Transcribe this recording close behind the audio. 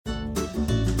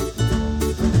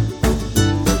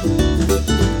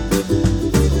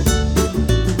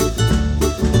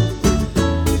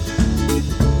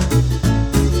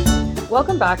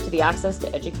Welcome back to the Access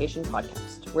to Education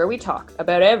podcast, where we talk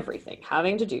about everything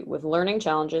having to do with learning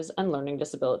challenges and learning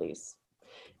disabilities.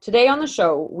 Today on the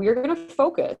show, we are going to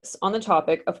focus on the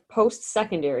topic of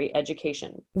post-secondary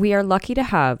education. We are lucky to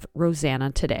have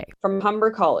Rosanna today from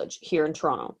Humber College here in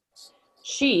Toronto.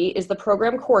 She is the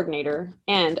program coordinator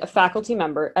and a faculty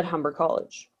member at Humber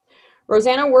College.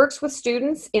 Rosanna works with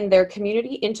students in their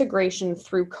Community Integration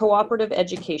through Cooperative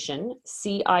Education,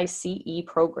 CICE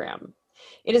program.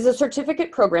 It is a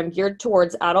certificate program geared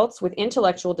towards adults with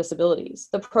intellectual disabilities.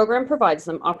 The program provides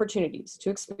them opportunities to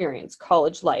experience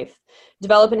college life,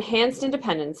 develop enhanced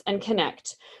independence, and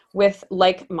connect with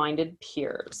like-minded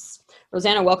peers.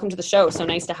 Rosanna, welcome to the show. So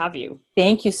nice to have you.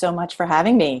 Thank you so much for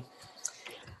having me.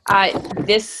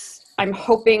 I'm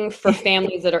hoping for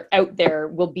families that are out there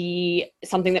will be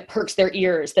something that perks their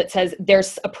ears, that says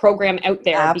there's a program out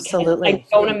there. Absolutely. Because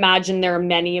I don't imagine there are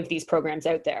many of these programs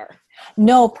out there.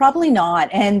 No, probably not.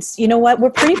 And you know what?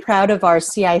 We're pretty proud of our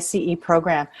CICE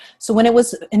program. So when it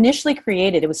was initially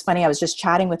created, it was funny. I was just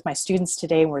chatting with my students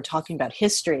today and we were talking about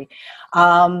history.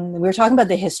 We were talking about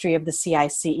the history of the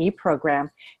CICE program.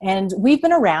 And we've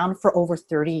been around for over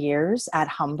 30 years at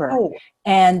Humber. Oh.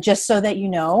 And just so that you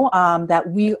know, that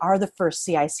we are the first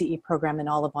CICE program in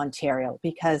all of Ontario,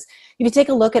 because if you take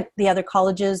a look at the other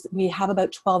colleges, we have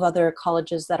about 12 other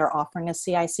colleges that are offering a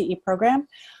CICE program,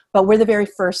 but we're the very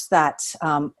first that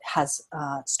has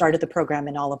started the program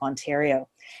in all of Ontario.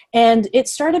 And it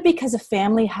started because a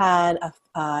family had,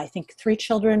 I think, 3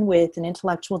 children with an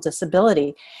intellectual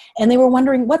disability, and they were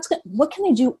wondering what can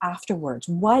they do afterwards?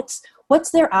 What's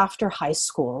there after high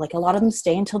school? Like, a lot of them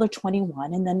stay until they're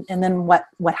 21, and then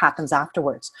what happens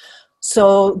afterwards?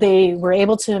 So they were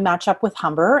able to match up with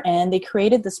Humber, and they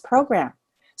created this program.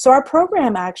 So our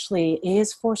program actually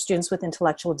is for students with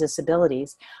intellectual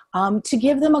disabilities to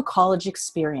give them a college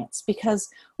experience, because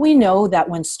we know that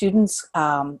when students,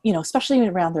 especially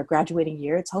around their graduating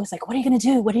year, it's always like, what are you going to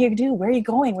do? What are you going to do? Where are you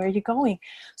going? Where are you going?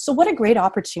 So what a great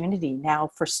opportunity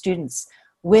now for students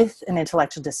with an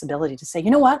intellectual disability to say,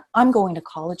 you know what, I'm going to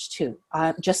college too,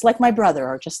 just like my brother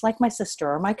or just like my sister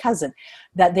or my cousin,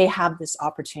 that they have this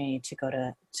opportunity to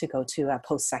go to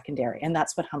post-secondary. And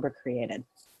that's what Humber created.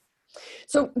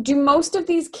 So do most of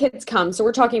these kids come, so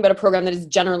we're talking about a program that is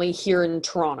generally here in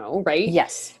Toronto, right?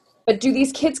 Yes. But do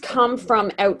these kids come from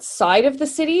outside of the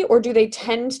city, or do they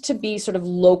tend to be sort of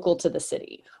local to the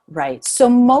city? Right. So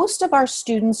most of our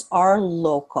students are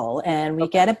local, and we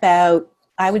get about,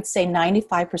 I would say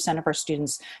 95% of our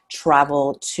students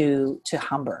travel to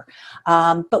Humber.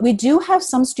 But we do have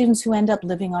some students who end up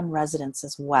living on residence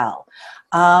as well.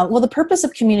 Well, the purpose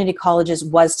of community colleges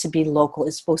was to be local.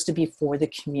 It's supposed to be for the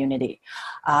community.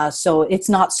 So it's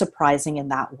not surprising in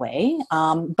that way.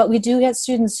 But we do get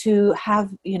students who have,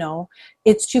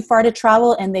 it's too far to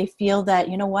travel, and they feel that,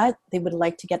 you know what, they would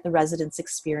like to get the residence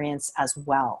experience as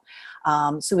well.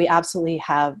 So we absolutely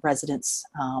have residence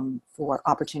for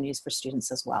opportunities for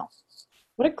students as well.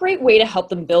 What a great way to help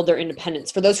them build their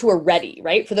independence for those who are ready,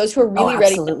 right? For those who are really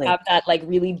ready to have that like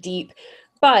really deep,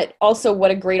 but also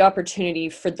what a great opportunity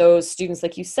for those students,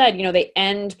 like you said, they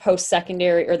end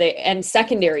post-secondary or they end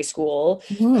secondary school,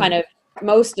 kind of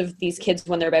most of these kids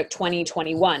when they're about 20,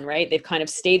 21, right? They've kind of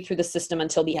stayed through the system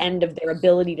until the end of their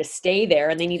ability to stay there,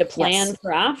 and they need a plan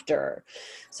for after.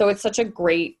 So it's such a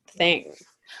great thing.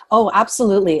 Oh,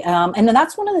 absolutely. And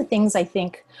that's one of the things I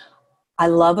think I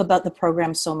love about the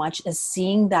program so much, is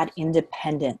seeing that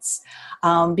independence,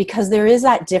 because there is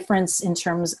that difference in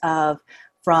terms of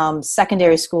from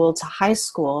secondary school to high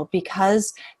school,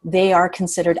 because they are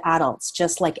considered adults,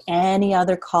 just like any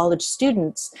other college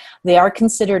students. They are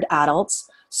considered adults.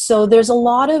 So there's a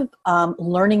lot of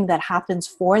learning that happens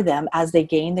for them as they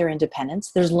gain their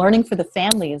independence. There's learning for the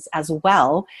families as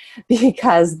well,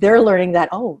 because they're learning that,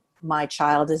 oh, my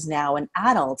child is now an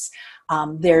adult.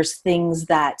 There's things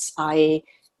that I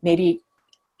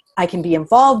can be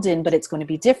involved in, but it's going to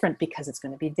be different because it's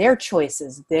going to be their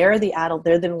choices. They're the adult.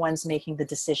 They're the ones making the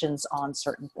decisions on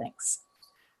certain things.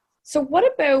 So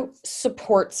what about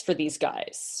supports for these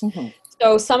guys?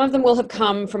 So some of them will have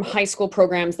come from high school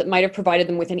programs that might have provided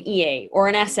them with an EA or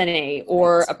an SNA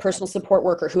or a personal support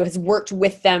worker who has worked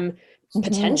with them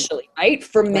potentially, right,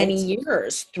 for many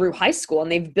years through high school,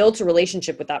 and they've built a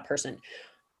relationship with that person.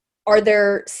 Are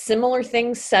there similar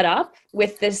things set up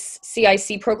with this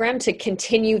CIC program to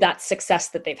continue that success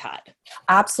that they've had?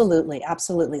 Absolutely,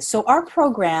 absolutely. So our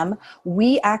program,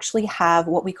 we actually have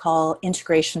what we call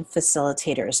integration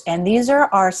facilitators, and these are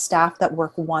our staff that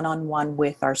work one-on-one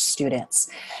with our students.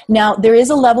 Now, there is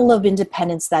a level of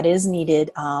independence that is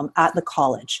needed at the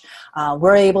college.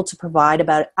 We're able to provide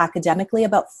academically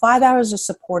about 5 hours of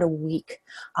support a week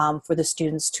for the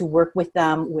students to work with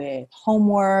them with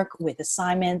homework, with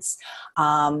assignments.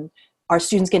 Our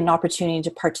students get an opportunity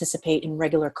to participate in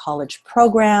regular college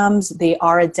programs. They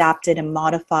are adapted and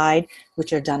modified,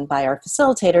 which are done by our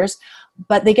facilitators,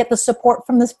 but they get the support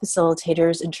from the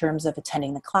facilitators in terms of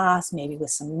attending the class, maybe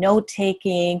with some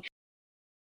note-taking,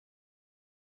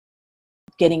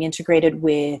 getting integrated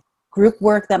with group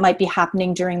work that might be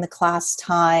happening during the class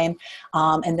time.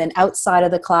 And then outside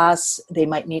of the class, they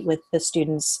might meet with the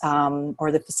students or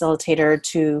the facilitator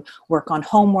to work on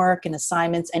homework and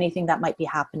assignments, anything that might be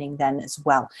happening then as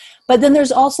well. But then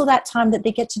there's also that time that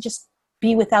they get to just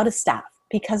be without a staff,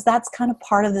 because that's kind of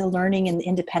part of the learning and the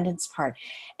independence part.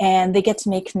 And they get to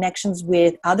make connections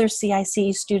with other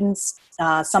CICE students.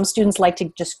 Some students like to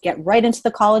just get right into the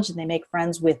college and they make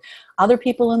friends with other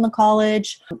people in the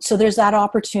college. So there's that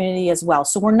opportunity as well.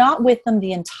 So we're not with them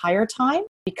the entire time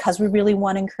because we really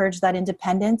want to encourage that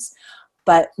independence,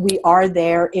 but we are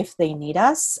there if they need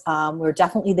us. We're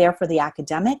definitely there for the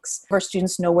academics. Our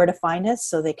students know where to find us,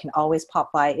 so they can always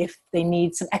pop by if they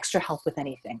need some extra help with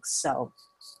anything. So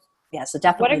yeah, so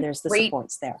definitely there's the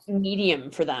supports there.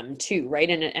 Medium for them too, right?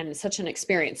 And such an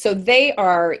experience. So they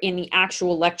are in the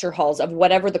actual lecture halls of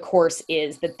whatever the course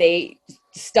is that they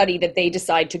study, that they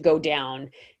decide to go down.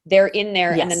 They're in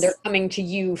there, yes. And then they're coming to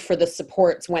you for the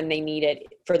supports when they need it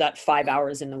for that 5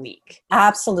 hours in the week.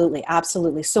 Absolutely,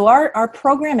 absolutely. So our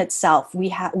program itself,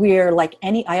 we're like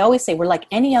I always say we're like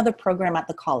any other program at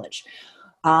the college.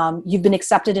 You've been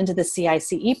accepted into the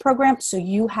CICE program, so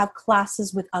you have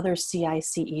classes with other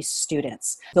CICE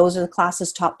students. Those are the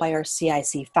classes taught by our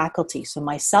CIC faculty. So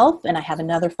myself, and I have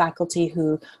another faculty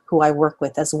who I work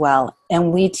with as well.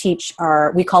 And we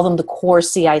call them the core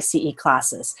CICE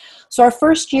classes. So our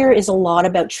first year is a lot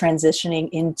about transitioning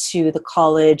into the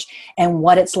college and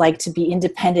what it's like to be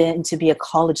independent and to be a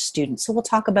college student. So we'll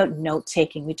talk about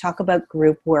note-taking. We talk about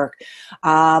group work.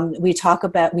 We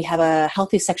have a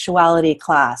healthy sexuality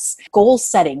class, goal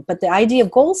setting. But the idea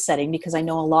of goal setting, because I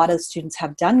know a lot of students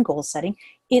have done goal setting,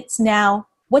 it's now,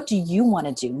 what do you want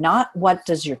to do? Not what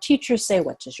does your teacher say,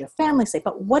 what does your family say,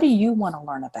 but what do you want to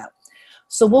learn about?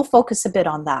 So we'll focus a bit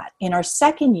on that. In our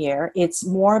second year, it's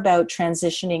more about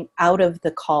transitioning out of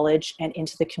the college and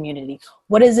into the community.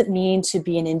 What does it mean to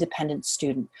be an independent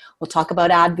student? We'll talk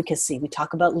about advocacy. We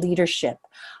talk about leadership.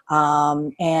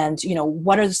 And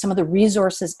what are some of the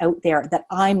resources out there that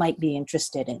I might be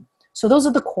interested in? So those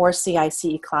are the core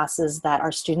CICE classes that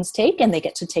our students take, and they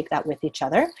get to take that with each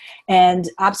other. And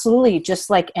absolutely, just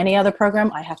like any other program,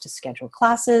 I have to schedule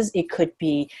classes. It could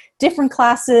be different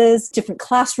classes, different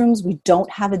classrooms. We don't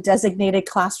have a designated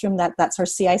classroom. That's our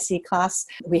CIC class.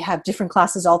 We have different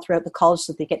classes all throughout the college,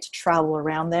 so they get to travel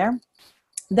around there.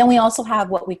 Then we also have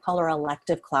what we call our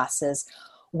elective classes,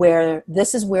 where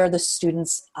this is where the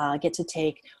students get to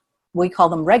take, we call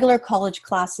them regular college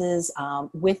classes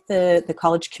with the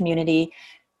college community.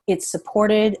 It's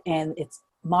supported and it's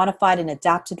modified and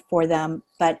adapted for them,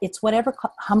 but it's whatever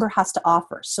Humber has to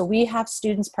offer. So we have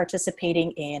students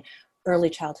participating in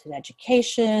early childhood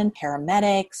education,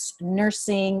 paramedics,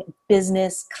 nursing,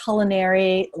 business,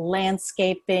 culinary,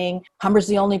 landscaping. Humber's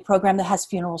the only program that has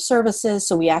funeral services,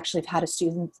 so we actually have had a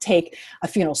student take a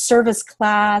funeral service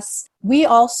class. We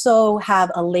also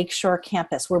have a Lakeshore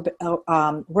campus.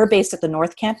 We're based at the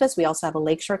North Campus. We also have a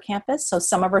Lakeshore campus, so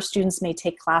some of our students may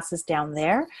take classes down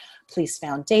there. Police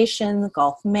Foundation,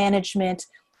 golf management.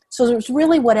 So it's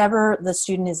really whatever the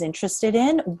student is interested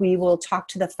in. We will talk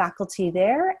to the faculty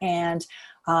there, and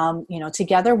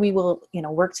together we will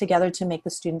work together to make the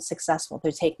students successful.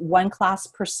 They take one class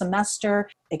per semester,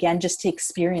 again, just to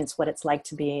experience what it's like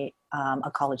to be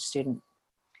a college student.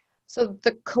 So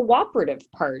the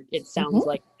cooperative part, it sounds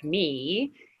like to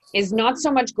me, is not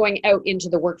so much going out into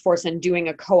the workforce and doing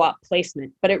a co-op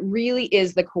placement, but it really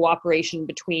is the cooperation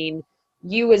between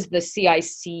you as the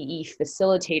CICE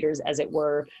facilitators, as it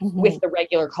were, with the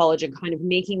regular college, and kind of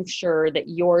making sure that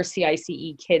your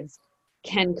CICE kids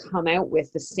can come out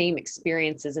with the same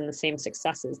experiences and the same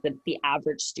successes that the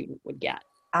average student would get.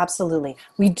 Absolutely.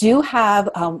 We do have,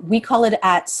 we call it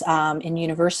at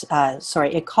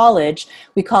college,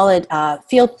 we call it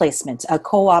field placement. A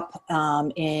co-op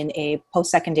in a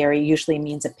post-secondary usually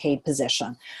means a paid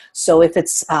position. So if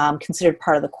it's considered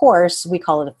part of the course, we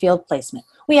call it a field placement,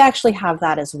 We actually have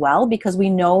that as well because we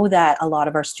know that a lot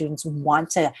of our students want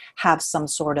to have some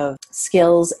sort of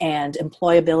skills and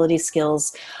employability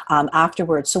skills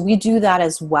afterwards. So we do that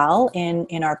as well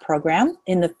in our program.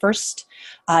 In the first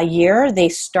year, they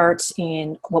start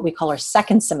in what we call our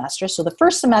second semester. So the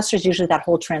first semester is usually that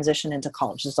whole transition into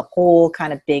college. There's a whole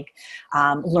kind of big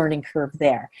learning curve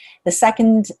there. The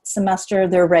second semester,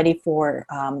 they're ready for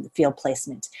field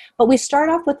placement. But we start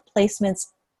off with placements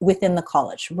within the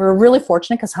college. We're really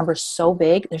fortunate because Humber's so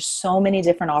big. There's so many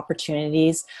different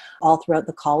opportunities all throughout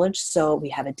the college. So we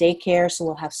have a daycare, so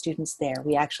we'll have students there.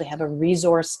 We actually have a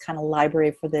resource kind of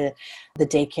library for the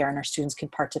daycare, and our students can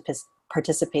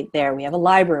participate there. We have a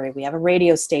library, we have a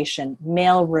radio station,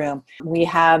 mail room. We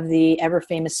have the ever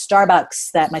famous Starbucks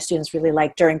that my students really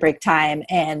like during break time,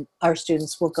 and our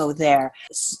students will go there.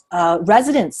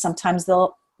 Residents, sometimes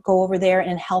they'll go over there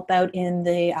and help out in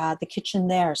the kitchen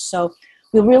there. So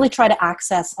we'll really try to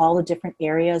access all the different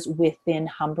areas within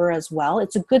Humber as well.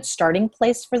 It's a good starting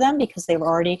place for them because they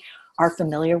already are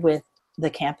familiar with the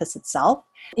campus itself.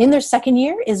 In their second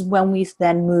year is when we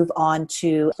then move on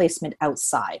to placement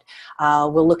outside.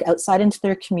 We'll look outside into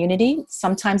their community.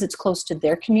 Sometimes it's close to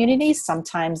their community.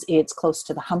 Sometimes it's close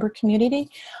to the Humber community.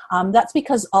 That's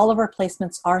because all of our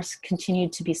placements are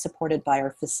continued to be supported by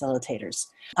our facilitators.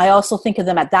 I also think of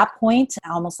them at that point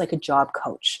almost like a job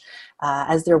coach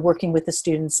as they're working with the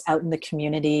students out in the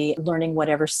community, learning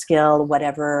whatever skill,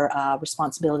 whatever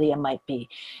responsibility it might be.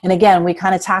 And again, we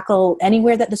kind of tackle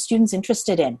anywhere that the student's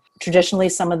interested in. Traditionally,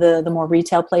 some of the more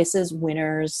retail places,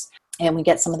 Winners, and we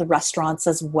get some of the restaurants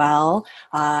as well.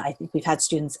 I think we've had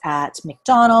students at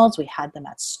McDonald's, we had them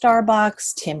at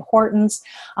Starbucks, Tim Hortons,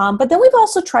 but then we've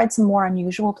also tried some more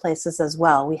unusual places as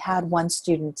well. We had one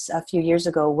student a few years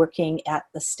ago working at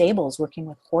the stables, working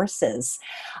with horses.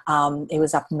 It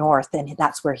was up north, and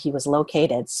that's where he was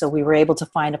located. So we were able to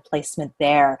find a placement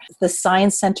there. The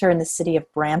Science Center in the city of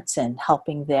Brampton,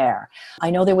 helping there.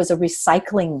 I know there was a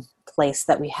recycling place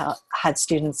that we had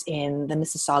students in the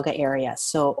Mississauga area,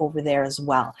 so over there as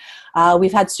well.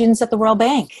 We've had students at the Royal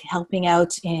Bank helping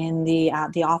out in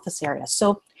the office area.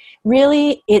 So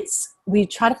really, we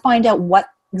try to find out what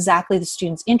exactly the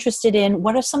student's interested in,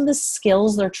 what are some of the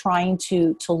skills they're trying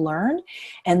to learn,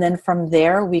 and then from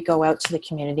there we go out to the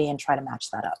community and try to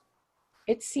match that up.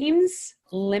 It seems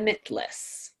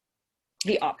limitless,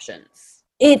 the options.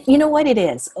 You know what it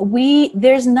is?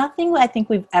 There's nothing I think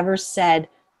we've ever said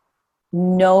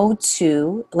no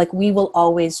to. Like, we will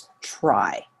always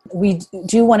try. We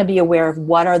do want to be aware of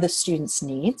what are the students'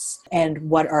 needs and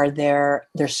what are their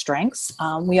strengths.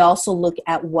 We also look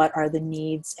at what are the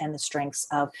needs and the strengths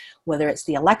of whether it's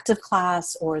the elective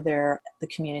class or the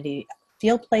community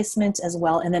field placement as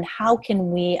well. And then how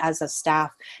can we as a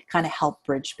staff kind of help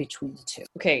bridge between the two?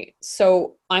 Okay,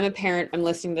 so I'm a parent. I'm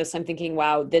listening to this. I'm thinking,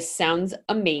 wow, this sounds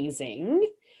amazing.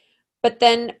 But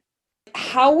then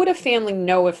how would a family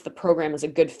know if the program is a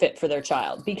good fit for their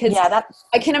child? Because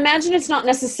I can imagine it's not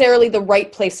necessarily the right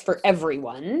place for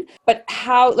everyone, but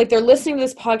how, like, they're listening to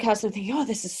this podcast and thinking, oh,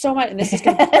 this is so much, and this is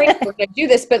going to be great, we're going to do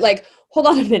this, but like, hold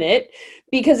on a minute,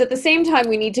 because at the same time,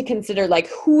 we need to consider, like,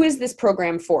 who is this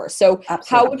program for? So Absolutely.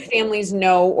 How would families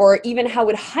know, or even how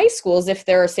would high schools, if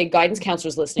there are, say, guidance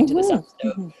counselors listening to this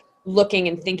episode, looking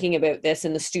and thinking about this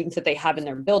and the students that they have in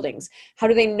their buildings, how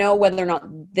do they know whether or not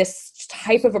this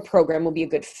type of a program will be a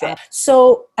good fit?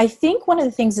 So I think one of the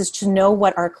things is to know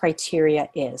what our criteria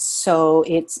is. So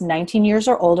it's 19 years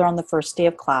or older on the first day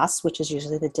of class, which is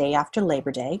usually the day after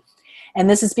Labor Day. And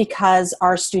this is because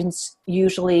our students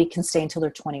usually can stay until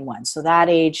they're 21. So that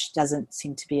age doesn't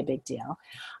seem to be a big deal.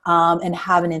 And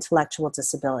have an intellectual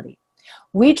disability.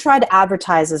 We try to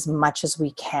advertise as much as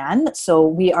we can. So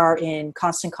we are in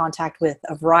constant contact with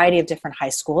a variety of different high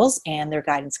schools and their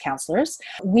guidance counselors.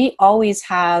 We always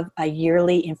have a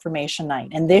yearly information night.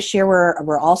 And this year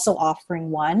we're also offering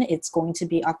one. It's going to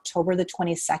be October the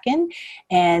 22nd.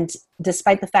 And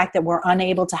despite the fact that we're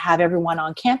unable to have everyone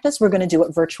on campus, we're going to do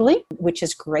it virtually, which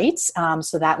is great.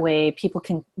 So that way people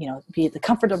can, be at the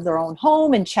comfort of their own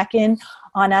home and check in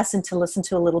on us and to listen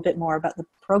to a little bit more about the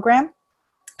program.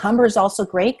 Humber is also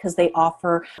great because they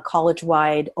offer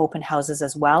college-wide open houses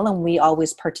as well, and we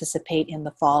always participate in the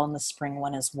fall and the spring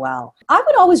one as well. I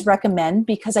would always recommend,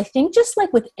 because I think just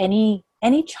like with any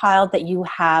child that you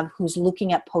have who's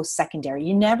looking at post-secondary,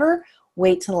 you never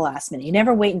wait till the last minute. You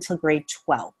never wait until grade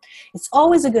 12. It's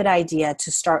always a good idea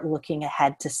to start looking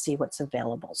ahead to see what's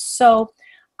available. So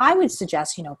I would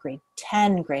suggest, grade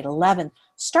 10, grade 11,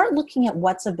 start looking at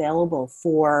what's available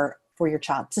for your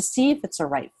child to see if it's a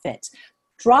right fit.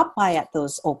 drop by at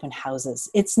those open houses.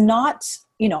 It's not,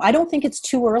 I don't think it's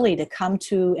too early to come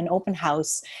to an open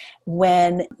house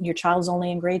when your child's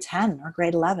only in grade 10 or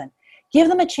grade 11. Give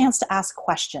them a chance to ask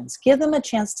questions. Give them a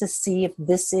chance to see if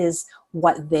this is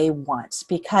what they want.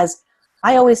 Because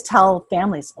I always tell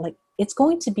families, like, it's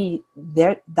going to be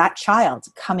that child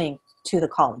coming to the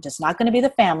college. It's not going to be the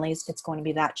families. It's going to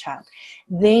be that child.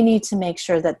 They need to make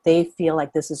sure that they feel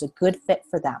like this is a good fit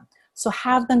for them. So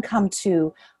have them come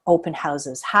to open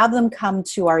houses. Have them come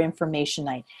to our information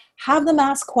night. Have them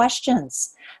ask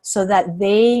questions so that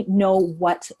they know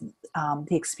what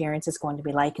the experience is going to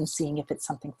be like and seeing if it's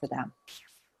something for them.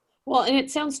 Well, and it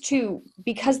sounds too,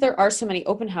 because there are so many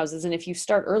open houses, and if you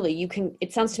start early,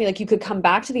 it sounds to me like you could come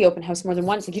back to the open house more than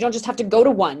once. Like, you don't just have to go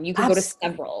to one, you can go to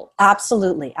several.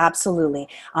 Absolutely. Absolutely.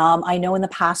 I know in the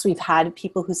past we've had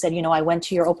people who said, I went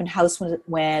to your open house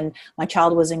when my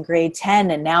child was in grade 10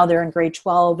 and now they're in grade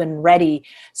 12 and ready.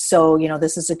 So,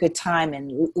 this is a good time,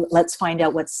 and let's find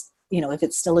out what's, if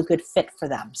it's still a good fit for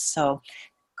them. So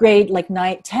grade like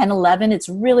 9, 10, 11, it's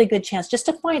a really good chance just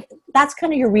to find, that's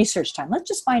kind of your research time. Let's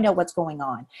just find out what's going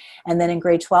on. And then in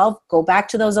grade 12, go back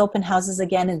to those open houses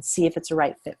again and see if it's a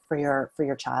right fit for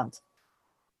your child.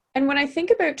 And when I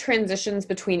think about transitions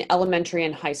between elementary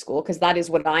and high school, because that is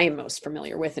what I am most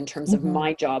familiar with in terms of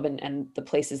my job and the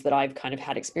places that I've kind of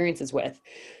had experiences with,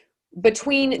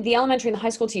 between the elementary and the high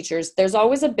school teachers, there's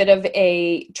always a bit of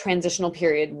a transitional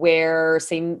period where,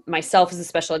 say, myself as a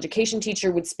special education teacher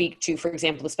would speak to, for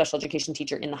example, the special education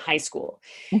teacher in the high school.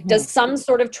 Does some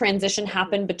sort of transition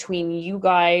happen between you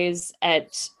guys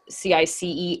at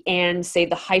CICE and, say,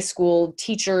 the high school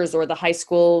teachers or the high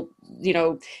school,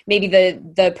 maybe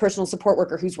the personal support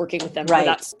worker who's working with them?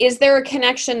 Right. Is there a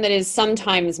connection that is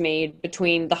sometimes made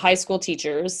between the high school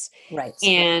teachers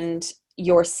and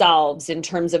yourselves in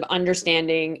terms of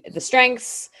understanding the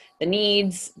strengths, the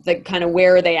needs, the kind of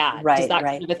where are they at? Does that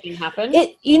kind of a thing happen?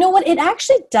 It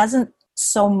actually doesn't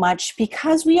so much,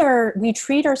 because we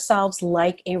treat ourselves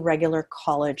like a regular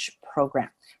college program.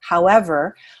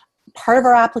 However, part of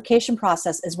our application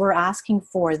process is we're asking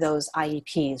for those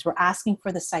IEPs. We're asking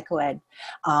for the psychoed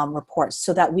reports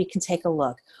so that we can take a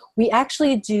look. We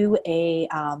actually do a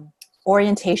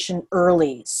orientation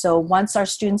early. So once our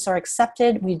students are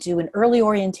accepted, we do an early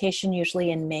orientation, usually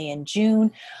in May and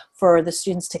June, for the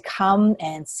students to come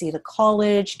and see the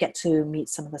college, get to meet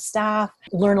some of the staff,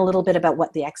 learn a little bit about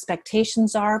what the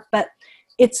expectations are. But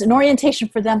it's an orientation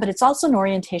for them, but it's also an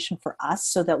orientation for us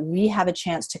so that we have a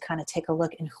chance to kind of take a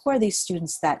look and who are these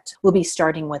students that will be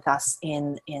starting with us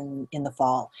in the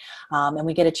fall. And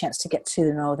we get a chance to get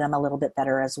to know them a little bit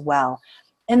better as well.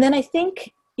 And then I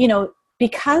think,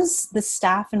 because the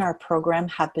staff in our program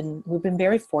we've been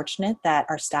very fortunate that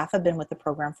our staff have been with the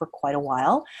program for quite a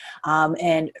while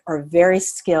and are very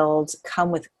skilled,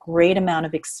 come with great amount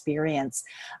of experience,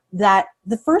 that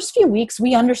the first few weeks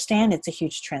we understand it's a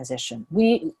huge transition.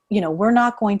 We're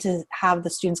not going to have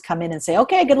the students come in and say,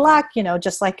 okay, good luck,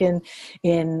 just like in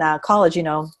college,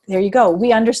 there you go.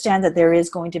 We understand that there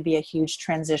is going to be a huge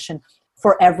transition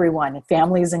for everyone,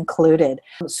 families included.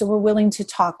 So we're willing to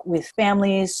talk with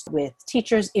families, with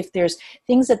teachers, if there's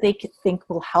things that they think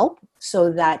will help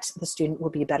so that the student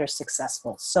will be better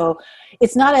successful. So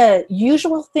it's not a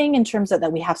usual thing in terms of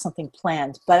that we have something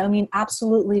planned, but I mean,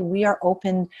 absolutely, we are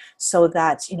open so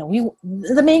that,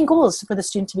 the main goal is for the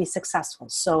student to be successful.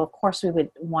 So of course we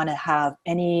would want to have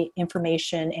any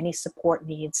information, any support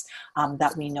needs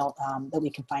that we know, that we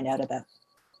can find out about.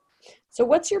 So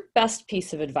what's your best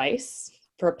piece of advice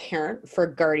for a parent, for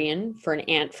a guardian, for an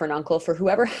aunt, for an uncle, for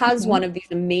whoever has one of these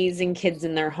amazing kids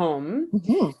in their home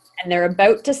and they're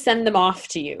about to send them off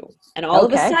to you, and all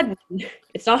of a sudden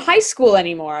it's not high school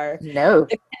anymore? No.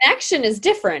 The connection is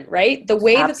different, right? The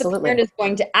way that the parent is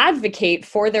going to advocate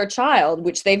for their child,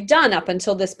 which they've done up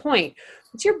until this point.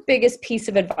 What's your biggest piece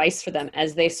of advice for them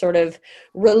as they sort of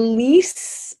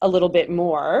release a little bit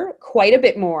more, quite a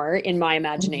bit more in my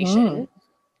imagination?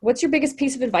 What's your biggest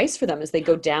piece of advice for them as they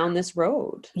go down this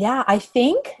road? Yeah, I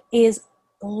think is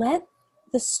let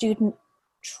the student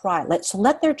try.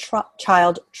 Let their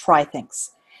child try things.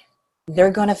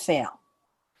 They're going to fail.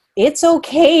 It's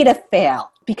okay to fail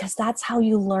because that's how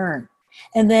you learn.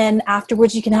 And then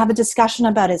afterwards you can have a discussion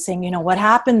about it, saying, what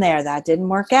happened there? That didn't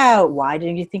work out. Why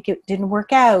did you think it didn't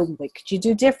work out? What could you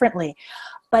do differently?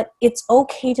 But it's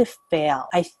okay to fail.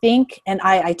 I think, and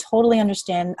I totally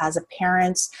understand as a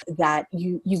parent that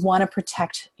you want to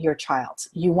protect your child.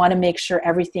 You want to make sure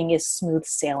everything is smooth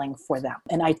sailing for them.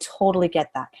 And I totally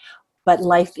get that. But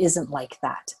life isn't like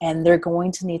that. And they're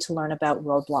going to need to learn about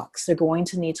roadblocks. They're going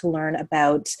to need to learn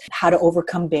about how to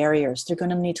overcome barriers. They're going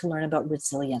to need to learn about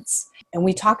resilience. And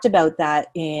we talked about that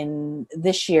in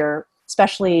this year,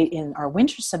 especially in our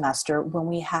winter semester when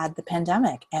we had the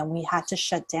pandemic and we had to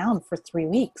shut down for 3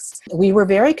 weeks. We were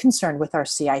very concerned with our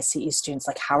CICE students,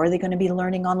 like how are they going to be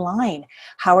learning online?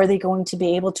 How are they going to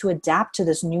be able to adapt to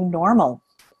this new normal?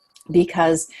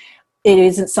 Because it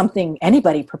isn't something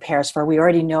anybody prepares for. We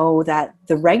already know that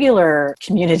the regular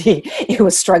community, it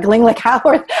was struggling. Like how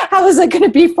is it going to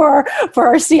be for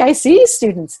our CICE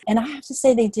students? And I have to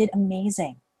say they did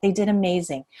amazing. They did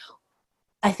amazing.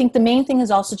 I think the main thing is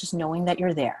also just knowing that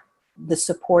you're there. The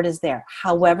support is there.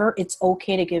 However, it's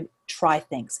okay to try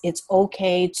things. It's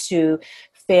okay to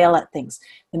fail at things.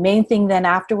 The main thing then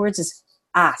afterwards is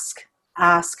ask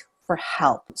for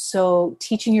help. So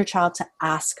teaching your child to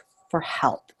ask for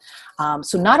help.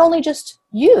 So not only just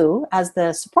you as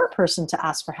the support person to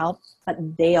ask for help, but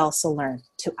they also learn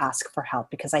to ask for help,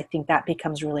 because I think that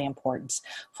becomes really important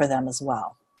for them as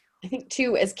well. I think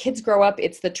too, as kids grow up,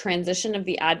 it's the transition of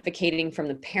the advocating from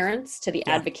the parents to the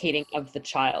advocating of the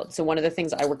child. So one of the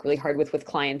things I work really hard with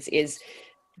clients is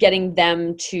getting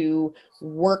them to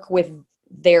work with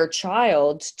their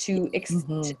child to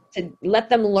let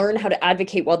them learn how to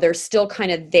advocate while they're still kind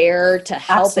of there to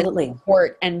help and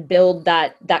support and build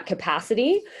that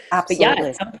capacity. Absolutely. But yeah,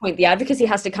 at some point the advocacy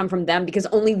has to come from them, because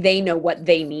only they know what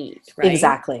they need, right?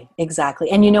 Exactly.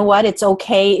 And you know what? It's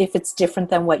okay if it's different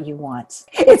than what you want.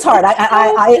 It's hard.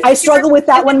 I struggle with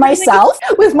that one myself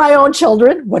with my own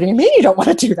children. What do you mean you don't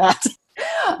want to do that?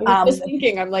 I was just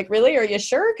thinking, I'm like, really? Are you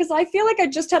sure? Because I feel like I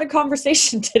just had a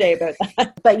conversation today about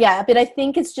that. But I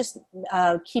think it's just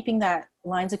keeping that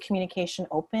lines of communication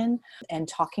open and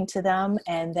talking to them,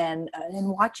 and then and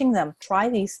watching them try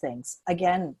these things.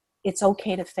 Again, it's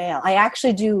okay to fail. I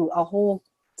actually do a whole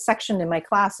section in my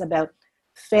class about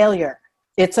failure.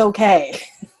 It's okay.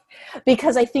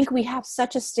 Because I think we have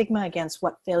such a stigma against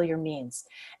what failure means.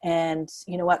 And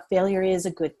you know what? Failure is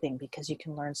a good thing because you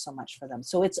can learn so much for them.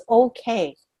 So it's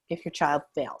okay if your child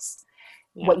fails.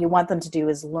 Yeah. What you want them to do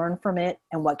is learn from it,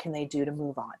 and what can they do to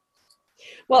move on.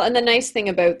 Well, and the nice thing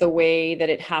about the way that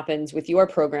it happens with your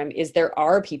program is there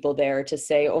are people there to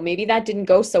say, oh, maybe that didn't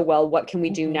go so well. What can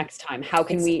we do next time? How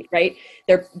can we, right?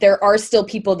 There are still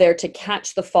people there to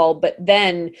catch the fall, but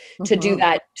then to do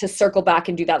that, to circle back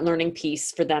and do that learning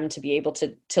piece for them to be able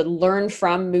to learn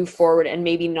from, move forward, and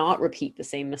maybe not repeat the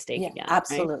same mistake again.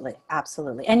 Absolutely. Right?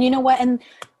 Absolutely. And you know what? And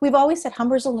we've always said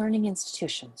Humber's a learning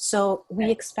institution. So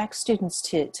we expect students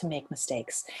to make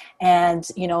mistakes. And,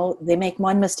 you know, they make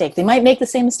one mistake. They might make the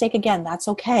same mistake again. That's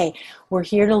okay. We're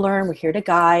here to learn. We're here to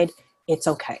guide. It's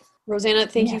okay. Rosanna,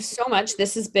 thank you so much.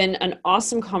 This has been an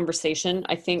awesome conversation.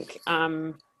 I think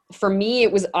for me,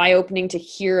 it was eye-opening to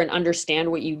hear and understand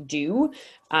what you do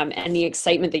and the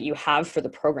excitement that you have for the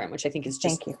program, which I think is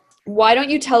just... Thank you. Why don't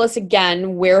you tell us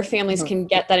again where families can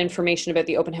get that information about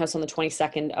the open house on the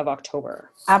 22nd of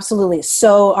October? Absolutely.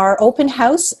 So our open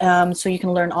house, so you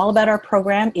can learn all about our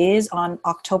program, is on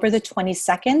October the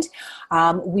 22nd.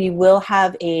 We will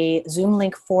have a Zoom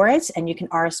link for it, and you can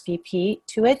RSVP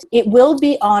to it. It will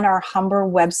be on our Humber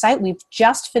website. We've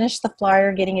just finished the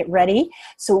flyer, getting it ready.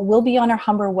 So it will be on our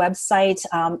Humber website.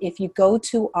 If you go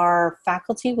to our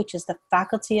faculty, which is the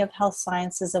Faculty of Health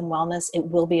Sciences and Wellness, it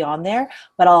will be on there.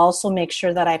 But I'll also make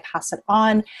sure that I pass it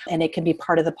on, and it can be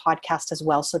part of the podcast as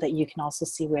well, so that you can also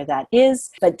see where that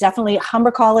is. But definitely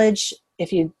Humber College,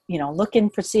 if you looking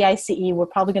for CICE, we're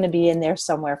probably going to be in there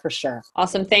somewhere for sure.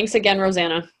 Awesome. Thanks again,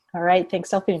 Rosanna. All right. Thanks,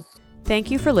 Delphine. Thank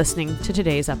you for listening to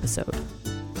today's episode.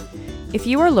 If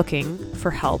you are looking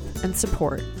for help and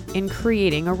support in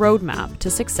creating a roadmap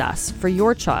to success for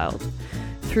your child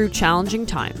through challenging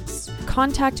times,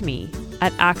 contact me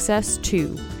at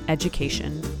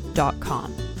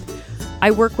access2education.com. I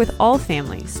work with all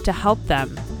families to help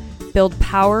them build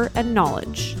power and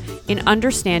knowledge in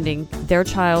understanding their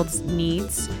child's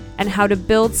needs and how to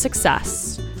build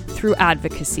success through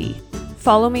advocacy.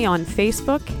 Follow me on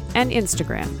Facebook and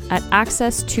Instagram at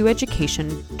Access to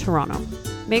Education Toronto.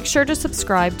 Make sure to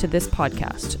subscribe to this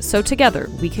podcast so together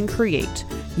we can create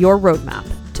your roadmap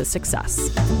to success.